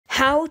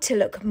How to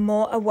look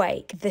more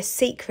awake, the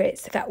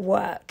secrets that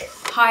work.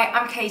 Hi,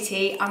 I'm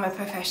Katie. I'm a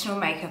professional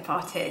makeup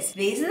artist.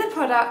 These are the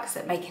products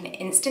that make an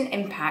instant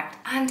impact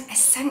and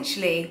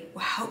essentially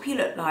will help you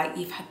look like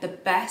you've had the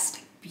best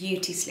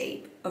beauty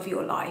sleep of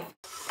your life.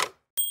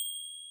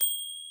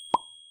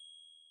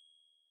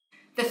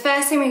 The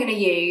first thing we're going to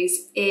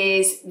use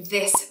is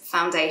this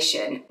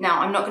foundation. Now,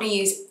 I'm not going to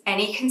use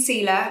any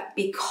concealer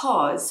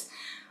because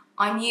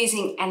I'm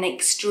using an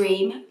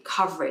extreme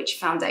coverage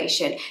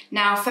foundation.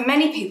 Now, for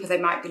many people, they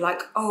might be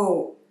like,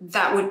 oh,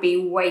 that would be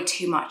way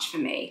too much for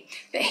me.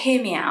 But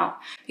hear me out,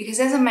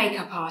 because as a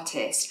makeup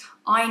artist,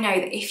 I know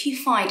that if you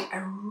find a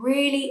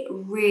really,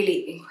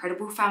 really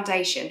incredible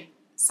foundation,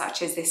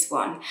 such as this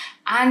one,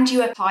 and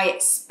you apply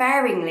it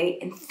sparingly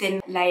in thin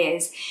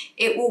layers,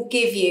 it will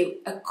give you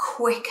a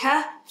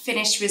quicker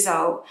finished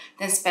result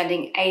than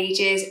spending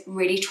ages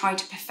really trying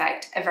to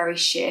perfect a very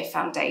sheer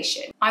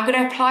foundation. I'm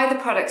going to apply the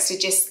products to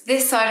just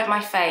this side of my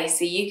face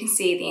so you can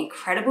see the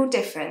incredible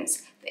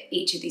difference that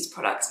each of these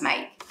products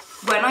make.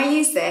 When I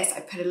use this,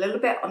 I put a little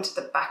bit onto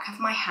the back of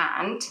my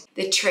hand.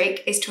 The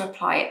trick is to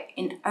apply it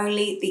in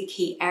only the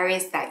key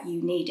areas that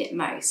you need it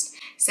most.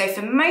 So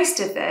for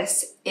most of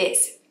this,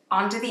 it's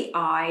under the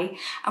eye,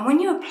 and when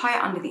you apply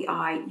it under the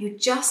eye, you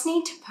just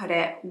need to put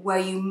it where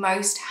you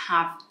most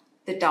have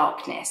the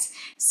darkness.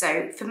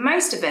 So for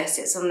most of us,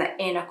 it's on the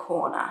inner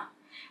corner,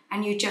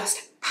 and you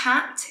just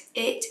pat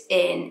it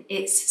in.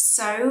 It's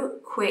so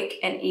quick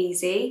and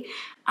easy,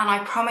 and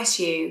I promise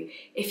you,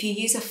 if you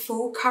use a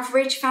full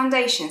coverage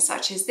foundation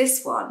such as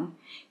this one,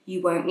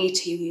 you won't need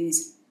to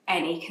use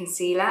any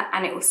concealer,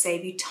 and it will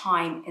save you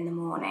time in the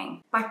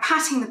morning. By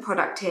patting the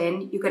product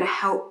in, you're going to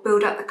help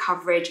build up the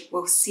coverage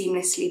while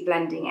seamlessly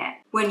blending it.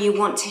 When you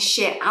want to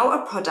sheer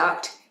out a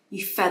product,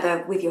 you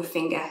feather with your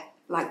finger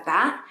like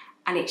that,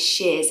 and it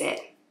shears it.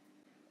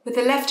 With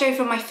the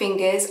leftover of my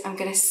fingers, I'm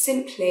going to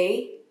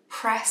simply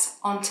press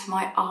onto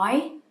my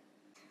eye.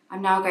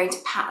 I'm now going to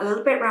pat a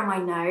little bit around my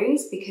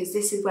nose because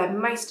this is where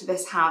most of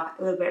us have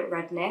a little bit of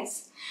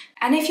redness.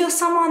 And if you're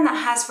someone that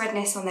has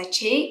redness on their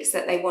cheeks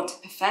that they want to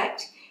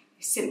perfect,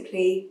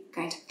 simply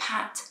going to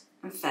pat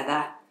and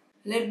feather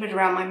a little bit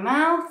around my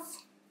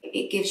mouth.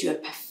 It gives you a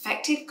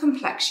perfected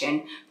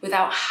complexion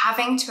without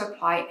having to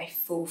apply a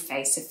full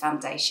face of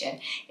foundation.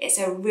 It's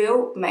a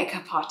real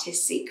makeup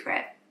artist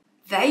secret.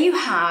 There you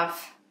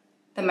have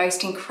the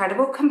most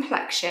incredible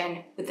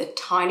complexion with the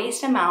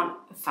tiniest amount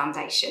of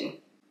foundation.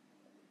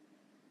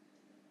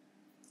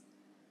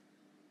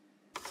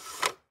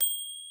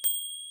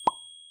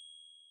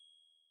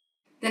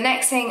 The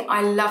next thing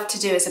I love to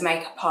do as a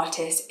makeup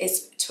artist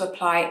is to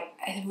apply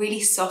a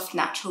really soft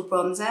natural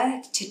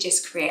bronzer to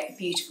just create a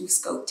beautiful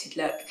sculpted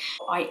look.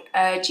 I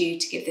urge you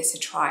to give this a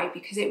try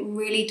because it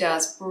really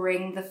does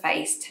bring the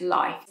face to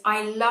life.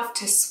 I love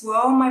to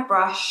swirl my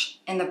brush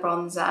in the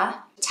bronzer,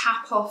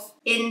 tap off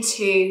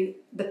into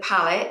the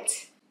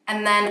palette,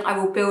 and then I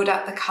will build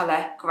up the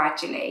colour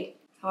gradually.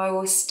 So I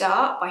will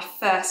start by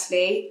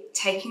firstly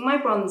taking my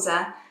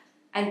bronzer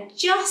and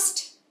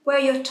just where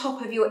your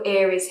top of your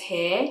ear is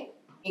here,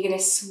 you're going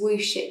to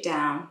swoosh it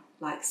down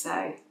like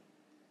so.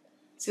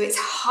 So it's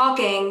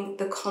hugging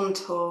the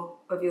contour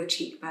of your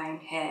cheekbone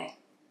here.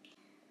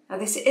 Now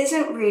this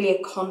isn't really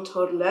a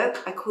contoured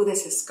look. I call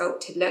this a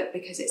sculpted look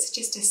because it's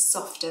just a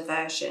softer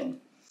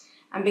version.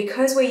 And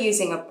because we're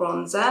using a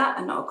bronzer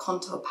and not a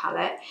contour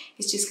palette,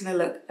 it's just going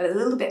to look a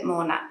little bit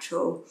more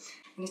natural.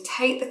 I'm going to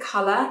take the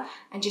colour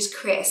and just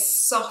create a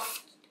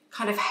soft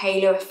kind of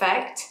halo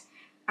effect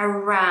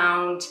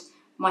around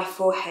my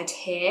forehead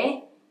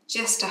here,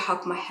 just to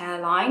hug my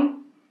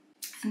hairline.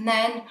 And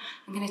then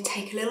I'm going to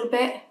take a little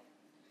bit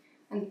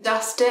and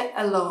dust it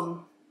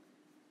along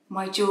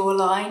my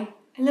jawline,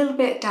 a little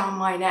bit down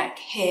my neck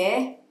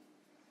here.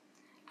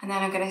 And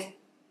then I'm going to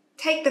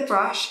take the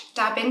brush,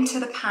 dab into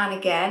the pan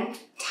again,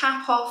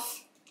 tap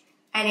off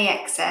any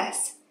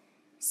excess,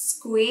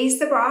 squeeze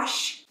the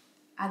brush,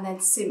 and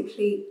then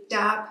simply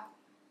dab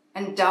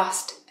and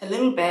dust a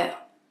little bit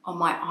on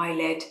my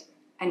eyelid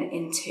and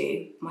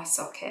into my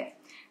socket.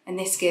 And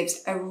this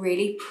gives a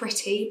really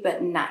pretty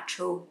but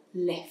natural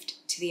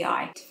lift to the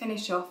eye. To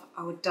finish off,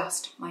 I will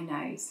dust my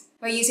nose.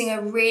 By using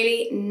a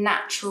really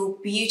natural,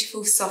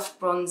 beautiful, soft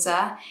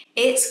bronzer,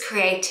 it's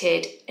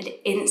created an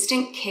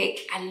instant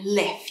kick and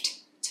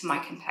lift to my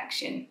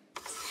complexion.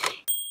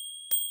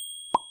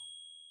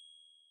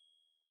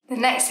 The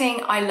next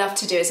thing I love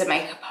to do as a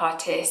makeup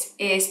artist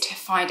is to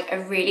find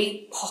a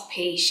really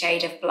poppy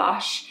shade of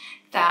blush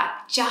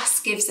that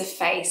just gives the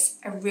face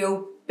a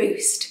real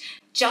boost,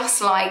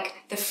 just like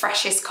the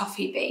freshest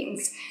coffee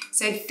beans.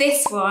 So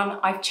this one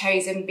I've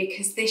chosen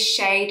because this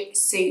shade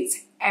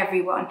suits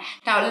everyone.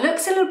 Now it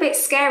looks a little bit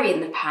scary in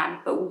the pan,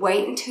 but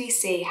wait until you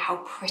see how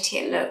pretty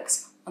it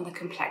looks on the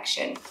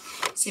complexion.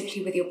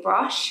 Simply with your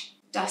brush,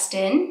 dust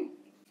in,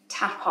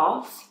 tap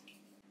off,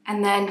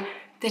 and then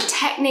the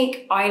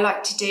technique I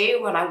like to do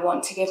when I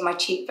want to give my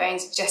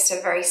cheekbones just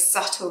a very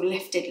subtle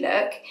lifted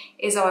look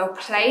is I'll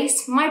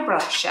place my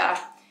blusher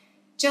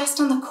just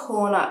on the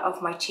corner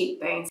of my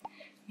cheekbones.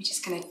 I'm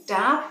just going to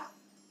dab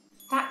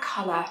that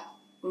colour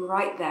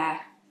right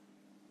there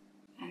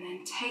and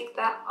then take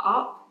that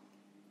up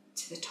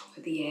to the top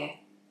of the ear.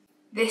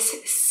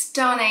 This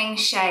stunning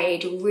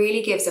shade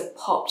really gives a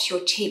pop to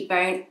your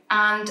cheekbone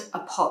and a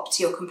pop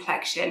to your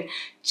complexion,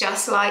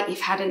 just like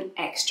you've had an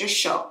extra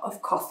shot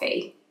of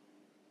coffee.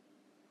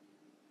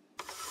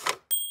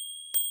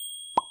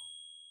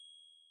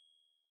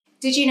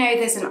 Did you know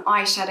there's an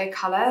eyeshadow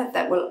colour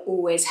that will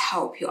always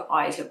help your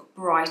eyes look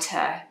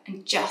brighter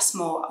and just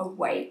more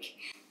awake?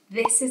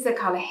 This is the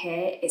colour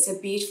here. It's a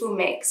beautiful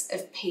mix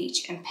of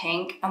peach and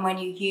pink, and when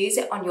you use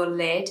it on your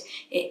lid,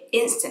 it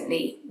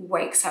instantly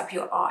wakes up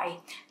your eye.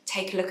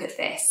 Take a look at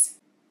this.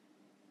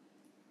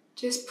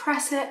 Just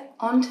press it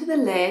onto the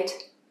lid.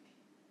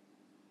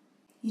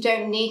 You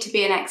don't need to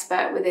be an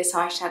expert with this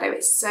eyeshadow.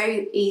 It's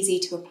so easy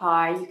to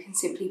apply. You can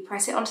simply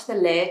press it onto the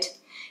lid.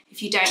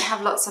 If you don't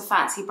have lots of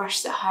fancy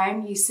brushes at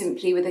home, you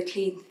simply, with a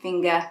clean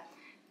finger,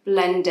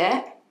 blend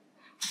it.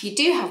 If you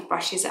do have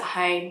brushes at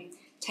home,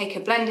 take a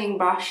blending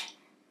brush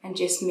and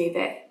just move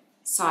it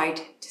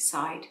side to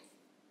side.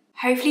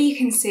 Hopefully you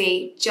can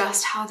see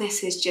just how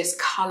this has just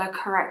colour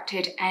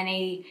corrected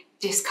any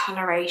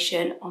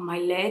discoloration on my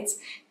lids,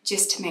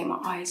 just to make my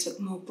eyes look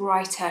more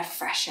brighter,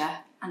 fresher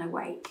and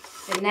awake.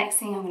 The next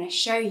thing I'm going to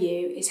show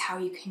you is how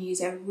you can use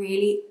a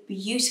really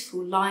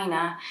beautiful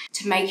liner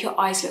to make your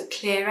eyes look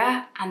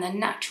clearer and the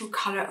natural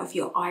colour of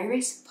your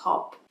iris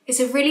pop.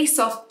 It's a really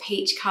soft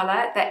peach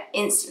colour that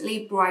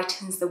instantly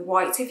brightens the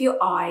whites of your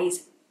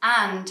eyes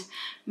and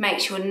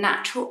makes your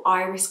natural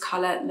iris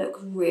colour look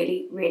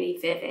really, really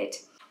vivid.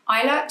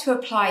 I like to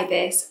apply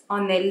this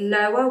on the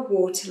lower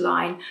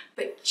waterline,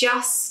 but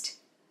just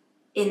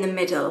in the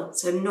middle,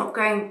 so not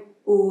going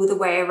all the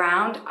way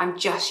around, I'm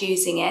just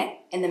using it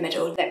in the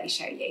middle. Let me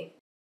show you.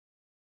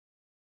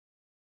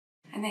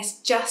 And this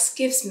just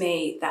gives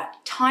me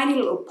that tiny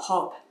little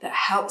pop that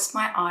helps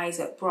my eyes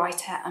look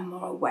brighter and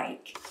more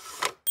awake.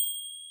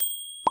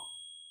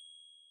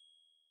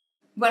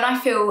 When I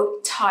feel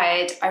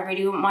tired, I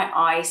really want my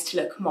eyes to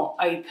look more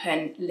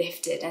open,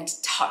 lifted, and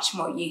to touch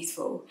more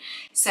youthful.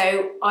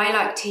 So I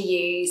like to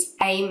use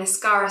a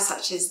mascara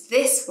such as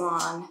this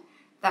one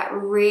that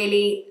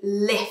really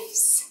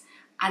lifts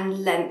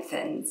and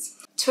lengthens.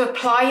 To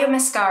apply your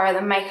mascara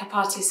the makeup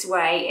artist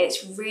way,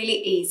 it's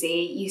really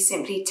easy. You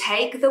simply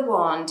take the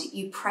wand,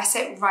 you press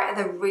it right at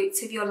the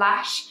roots of your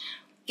lash,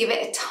 give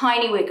it a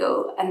tiny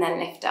wiggle, and then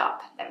lift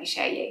up. Let me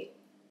show you.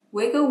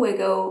 Wiggle,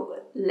 wiggle,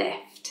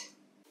 lift.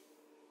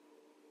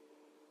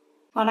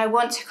 When I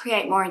want to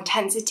create more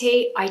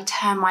intensity, I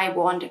turn my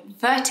wand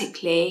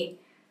vertically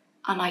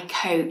and I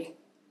coat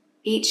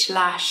each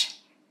lash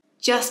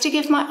just to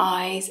give my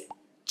eyes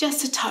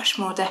just a touch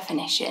more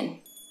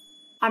definition.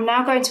 I'm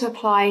now going to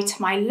apply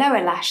to my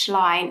lower lash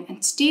line,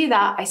 and to do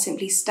that, I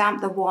simply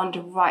stamp the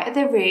wand right at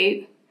the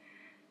root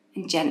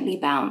and gently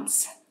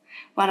bounce.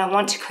 When I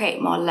want to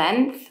create more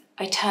length,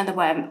 I turn the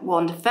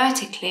wand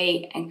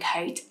vertically and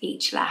coat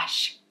each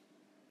lash.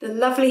 The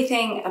lovely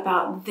thing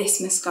about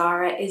this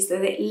mascara is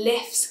that it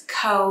lifts,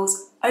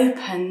 curls,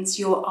 opens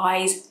your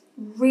eyes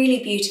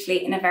really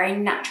beautifully in a very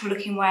natural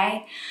looking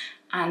way,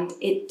 and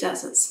it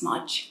doesn't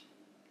smudge.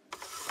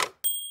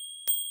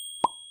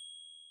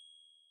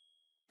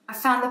 I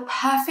found the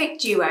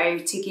perfect duo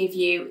to give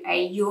you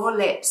a your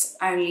lips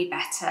only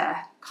better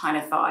kind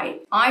of vibe.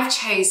 I've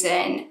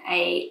chosen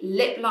a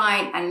lip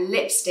line and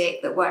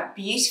lipstick that work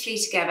beautifully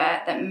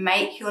together, that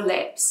make your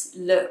lips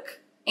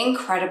look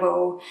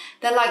incredible.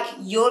 They're like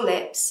your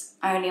lips,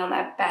 only on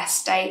their best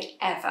state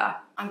ever.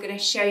 I'm going to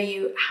show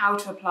you how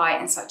to apply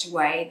it in such a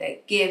way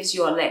that gives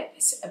your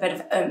lips a bit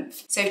of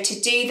oomph. So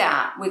to do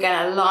that, we're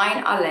going to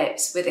line our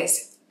lips with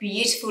this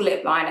beautiful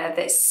lip liner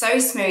that's so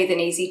smooth and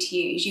easy to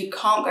use. You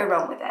can't go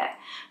wrong with it.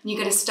 And you're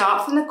going to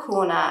start from the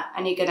corner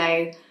and you're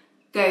going to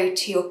go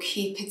to your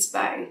Cupid's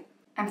bow.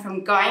 And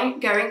from going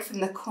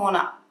from the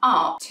corner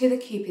up to the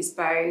Cupid's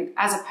bow,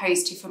 as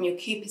opposed to from your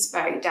Cupid's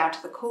bow down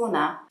to the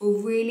corner, will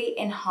really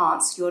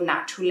enhance your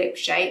natural lip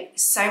shape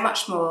so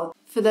much more.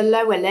 For the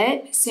lower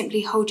lip,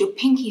 simply hold your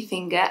pinky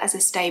finger as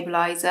a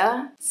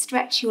stabilizer,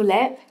 stretch your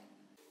lip,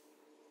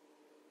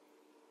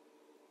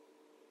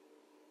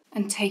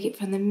 and take it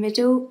from the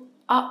middle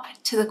up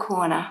to the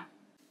corner.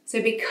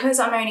 So because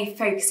I'm only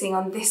focusing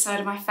on this side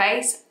of my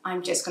face,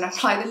 I'm just going to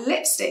apply the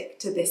lipstick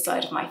to this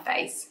side of my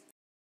face.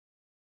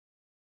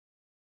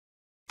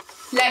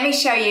 Let me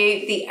show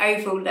you the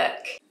overall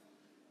look.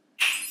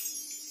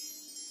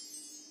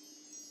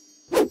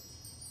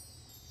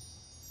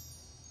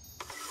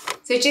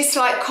 So just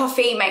like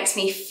coffee makes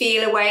me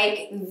feel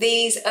awake,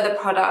 these are the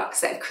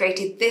products that have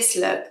created this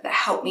look that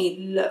help me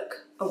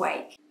look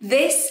awake.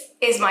 This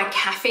is my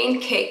caffeine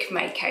kick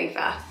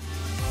makeover.